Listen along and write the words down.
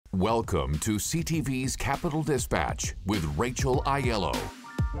Welcome to CTV's Capital Dispatch with Rachel Aiello.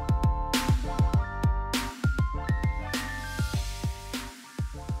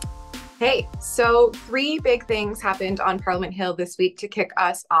 Hey, so 3 big things happened on Parliament Hill this week to kick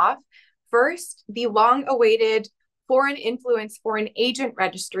us off. First, the long-awaited Foreign Influence Foreign Agent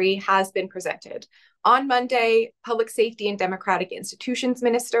Registry has been presented. On Monday, Public Safety and Democratic Institutions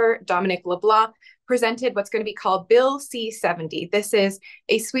Minister Dominic LeBlanc presented what's going to be called Bill C-70. This is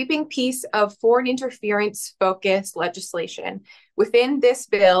a sweeping piece of foreign interference-focused legislation. Within this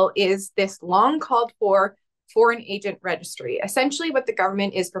bill is this long-called-for foreign agent registry. Essentially, what the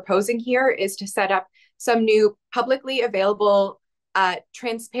government is proposing here is to set up some new publicly available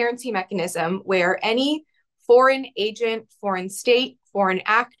transparency mechanism where any foreign agent, foreign state, foreign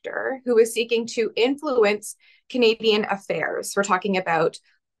actor who is seeking to influence Canadian affairs, we're talking about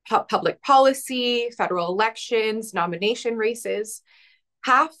public policy, federal elections, nomination races,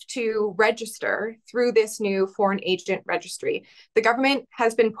 have to register through this new foreign agent registry. The government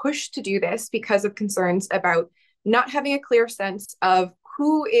has been pushed to do this because of concerns about not having a clear sense of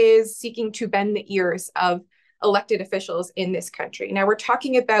who is seeking to bend the ears of elected officials in this country. Now, we're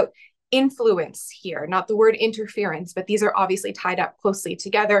talking about influence here, not the word interference, but these are obviously tied up closely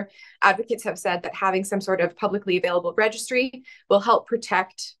together. Advocates have said that having some sort of publicly available registry will help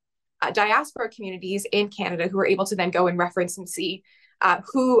protect diaspora communities in Canada who are able to then go and reference and see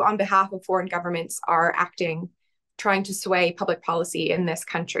who on behalf of foreign governments are acting, trying to sway public policy in this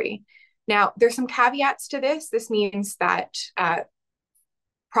country. Now, there's some caveats to this. This means that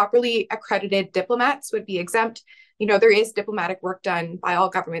properly accredited diplomats would be exempt. You know, there is diplomatic work done by all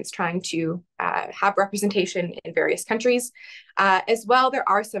governments trying to have representation in various countries. As well, there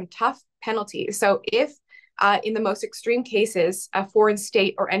are some tough penalties. So if in the most extreme cases, a foreign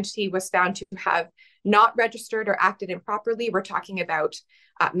state or entity was found to have not registered or acted improperly, we're talking about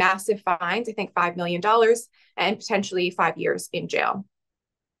massive fines, I think $5 million, and potentially 5 years in jail.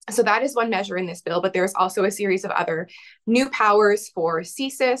 So that is one measure in this bill, but there's also a series of other new powers for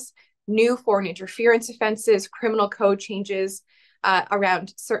CSIS, new foreign interference offenses, criminal code changes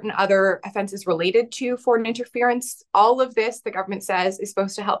around certain other offenses related to foreign interference. All of this, the government says, is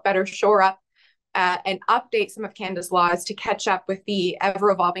supposed to help better shore up and update some of Canada's laws to catch up with the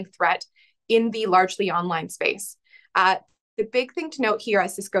ever-evolving threat in the largely online space. The big thing to note here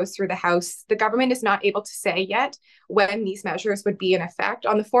as this goes through the House, the government is not able to say yet when these measures would be in effect.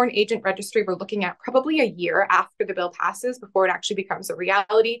 On the foreign agent registry, we're looking at probably a year after the bill passes before it actually becomes a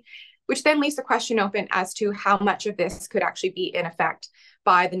reality, which then leaves the question open as to how much of this could actually be in effect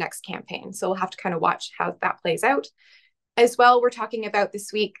by the next campaign. So we'll have to kind of watch how that plays out. As well, we're talking about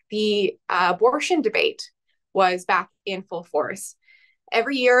this week, the abortion debate was back in full force.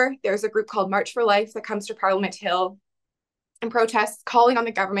 Every year, there's a group called March for Life that comes to Parliament Hill and protests calling on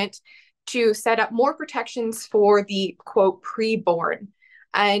the government to set up more protections for the, quote, preborn.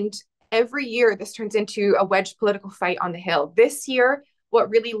 And every year, this turns into a wedged political fight on the Hill. This year,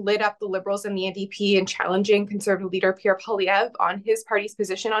 what really lit up the Liberals and the NDP in challenging Conservative leader Pierre Poilievre on his party's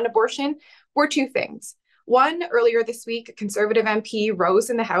position on abortion were 2 things. One, earlier this week, a Conservative MP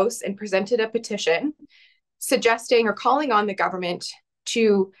rose in the House and presented a petition suggesting or calling on the government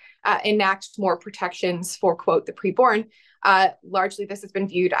to enact more protections for, quote, the preborn. Largely, this has been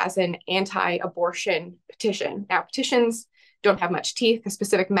viewed as an anti-abortion petition. Now, petitions don't have much teeth. The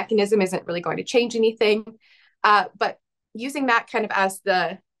specific mechanism isn't really going to change anything. But using that kind of as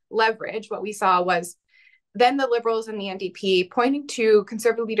the leverage, what we saw was then the Liberals and the NDP pointing to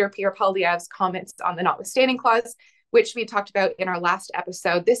Conservative leader Pierre Poilievre's comments on the notwithstanding clause, which we talked about in our last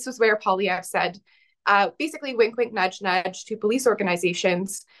episode. This was where Poilievre said, basically, wink, wink, nudge, nudge to police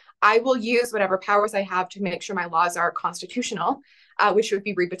organizations, I will use whatever powers I have to make sure my laws are constitutional, which would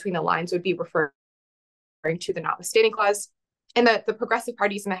be read between the lines, would be referring to the notwithstanding clause. And the progressive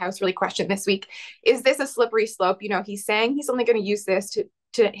parties in the House really questioned this week, is this a slippery slope? You know, he's saying he's only going to use this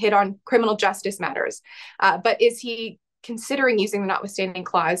to hit on criminal justice matters. But is he considering using the notwithstanding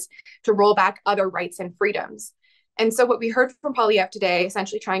clause to roll back other rights and freedoms? And so what we heard from Poilievre today,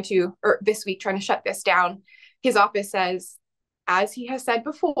 essentially this week, trying to shut this down, his office says, as he has said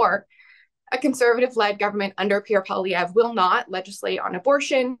before, a Conservative-led government under Pierre Poilievre will not legislate on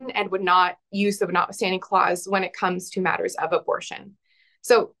abortion and would not use the notwithstanding clause when it comes to matters of abortion.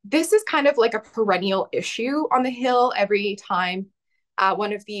 So this is kind of like a perennial issue on the Hill every time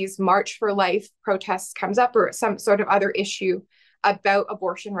one of these March for Life protests comes up or some sort of other issue about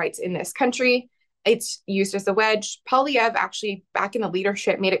abortion rights in this country. It's used as a wedge. Poilievre actually, back in the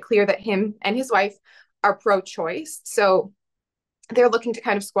leadership, made it clear that him and his wife are pro-choice. So they're looking to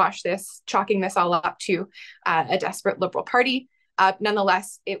kind of squash this, chalking this all up to a desperate Liberal Party.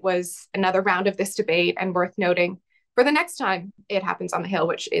 Nonetheless, it was another round of this debate and worth noting for the next time it happens on the Hill,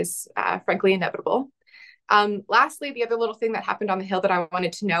 which is frankly inevitable. Lastly, the other little thing that happened on the Hill that I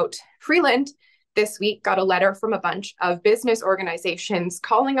wanted to note, Freeland this week got a letter from a bunch of business organizations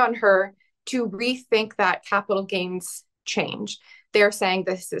calling on her to rethink that capital gains change. They're saying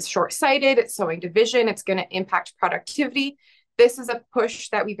this is short-sighted, it's sowing division, it's going to impact productivity. This is a push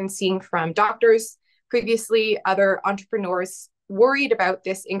that we've been seeing from doctors previously, other entrepreneurs worried about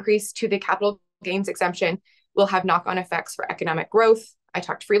this increase to the capital gains exemption will have knock-on effects for economic growth. I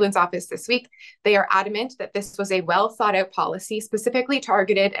talked to Freeland's office this week. They are adamant that this was a well-thought-out policy, specifically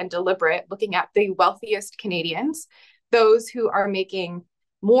targeted and deliberate, looking at the wealthiest Canadians, those who are making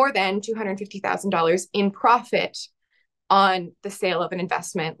more than $250,000 in profit on the sale of an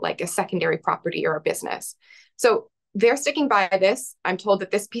investment like a secondary property or a business. So they're sticking by this. I'm told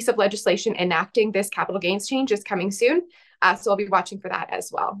that this piece of legislation enacting this capital gains change is coming soon. So I'll be watching for that as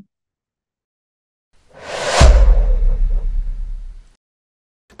well.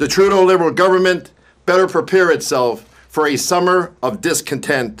 The Trudeau Liberal government better prepare itself for a summer of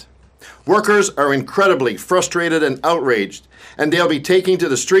discontent. Workers are incredibly frustrated and outraged, and they'll be taking to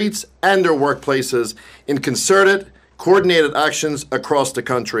the streets and their workplaces in concerted, coordinated actions across the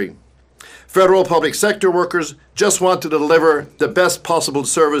country. Federal public sector workers just want to deliver the best possible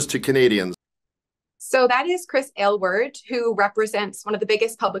service to Canadians. So that is Chris Aylward, who represents one of the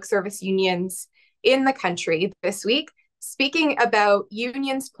biggest public service unions in the country this week, speaking about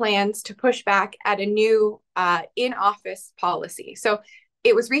unions' plans to push back at a new in-office policy. So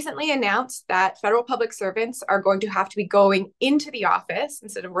it was recently announced that federal public servants are going to have to be going into the office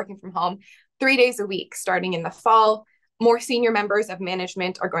instead of working from home 3 days a week, starting in the fall. More senior members of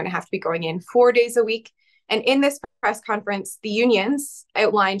management are going to have to be going in 4 days a week. And in this press conference, the unions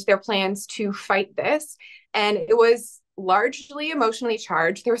outlined their plans to fight this. And it was largely emotionally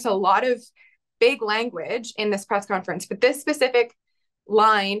charged. There was a lot of big language in this press conference, but this specific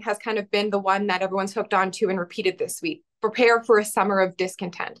line has kind of been the one that everyone's hooked on to and repeated this week. Prepare for a summer of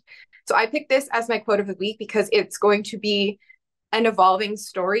discontent. So I picked this as my quote of the week because it's going to be an evolving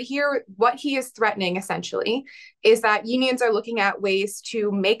story here. What he is threatening essentially is that unions are looking at ways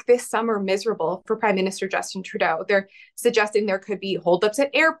to make this summer miserable for Prime Minister Justin Trudeau. They're suggesting there could be holdups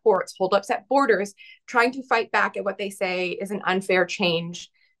at airports, holdups at borders, trying to fight back at what they say is an unfair change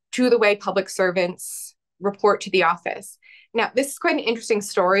to the way public servants report to the office. Now, this is quite an interesting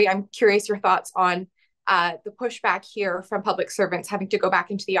story. I'm curious your thoughts on the pushback here from public servants having to go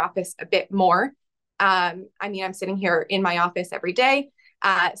back into the office a bit more. I mean, I'm sitting here in my office every day,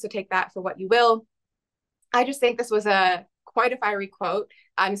 so take that for what you will. I just think this was quite a fiery quote.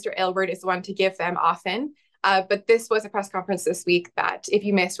 Mr. Aylward is the one to give them often, but this was a press conference this week that, if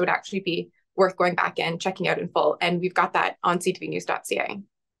you missed, would actually be worth going back and checking out in full. And we've got that on ctvnews.ca.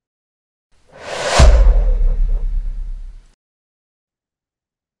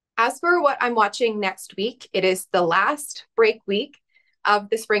 As for what I'm watching next week, it is the last break week of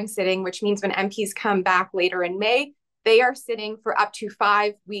the spring sitting, which means when MPs come back later in May, they are sitting for up to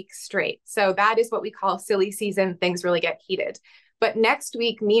 5 weeks straight. So that is what we call silly season. Things really get heated. But next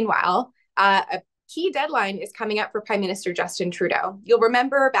week, meanwhile, a key deadline is coming up for Prime Minister Justin Trudeau. You'll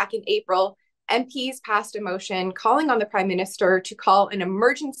remember back in April, MPs passed a motion calling on the Prime Minister to call an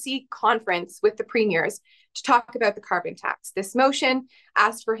emergency conference with the premiers to talk about the carbon tax. This motion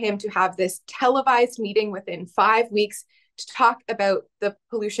asked for him to have this televised meeting within 5 weeks to talk about the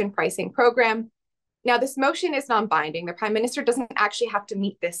pollution pricing program. Now, this motion is non-binding. The Prime Minister doesn't actually have to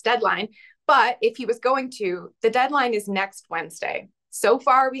meet this deadline, but if he was going to, the deadline is next Wednesday. So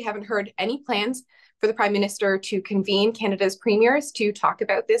far, we haven't heard any plans for the Prime Minister to convene Canada's premiers to talk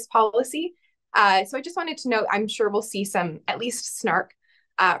about this policy. So I just wanted to note, I'm sure we'll see some, at least snark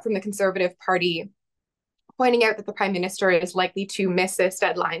from the Conservative Party pointing out that the Prime Minister is likely to miss this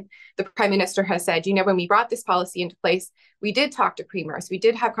deadline. The Prime Minister has said, you know, when we brought this policy into place, we did talk to premiers, we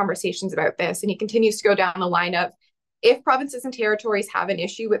did have conversations about this, and he continues to go down the line of, if provinces and territories have an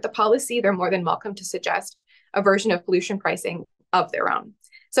issue with the policy, they're more than welcome to suggest a version of pollution pricing of their own.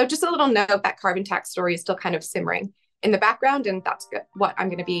 So just a little note, that carbon tax story is still kind of simmering in the background, and that's what I'm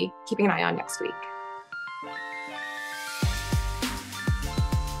going to be keeping an eye on next week.